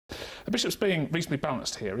The Bishop's being reasonably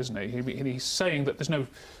balanced here, isn't he? He's saying that there's not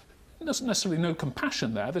necessarily no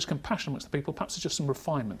compassion there. There's compassion amongst the people. Perhaps there's just some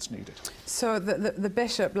refinements needed. So the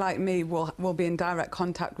Bishop, like me, will be in direct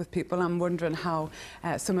contact with people. I'm wondering how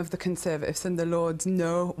some of the Conservatives and the Lords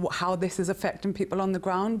know how this is affecting people on the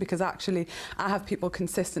ground, because actually I have people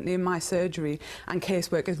consistently in my surgery and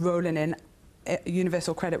casework is rolling in.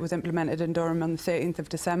 Universal credit was implemented in Durham on the 13th of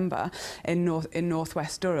December in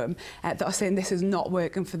northwest Durham that are saying this is not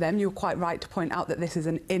working for them. You're quite right to point out that this is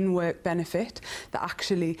an in-work benefit, that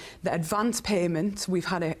actually the advance payments, we've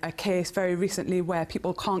had a case very recently where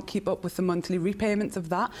people can't keep up with the monthly repayments of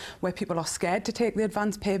that, where people are scared to take the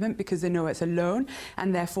advance payment because they know it's a loan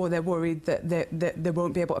and therefore they're worried that they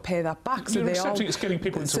won't be able to pay that back. You're accepting it's getting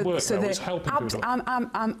people into work, though, it's helping people.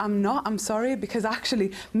 I'm not, I'm sorry, because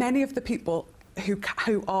actually many of the people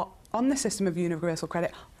who are on the system of universal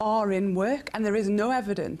credit are in work, and there is no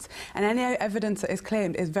evidence, and any evidence that is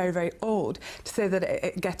claimed is very, very old to say that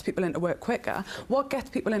it gets people into work quicker. What gets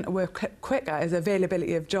people into work quicker is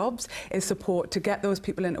availability of jobs, is support to get those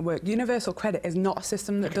people into work. Universal credit is not a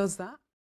system that does that.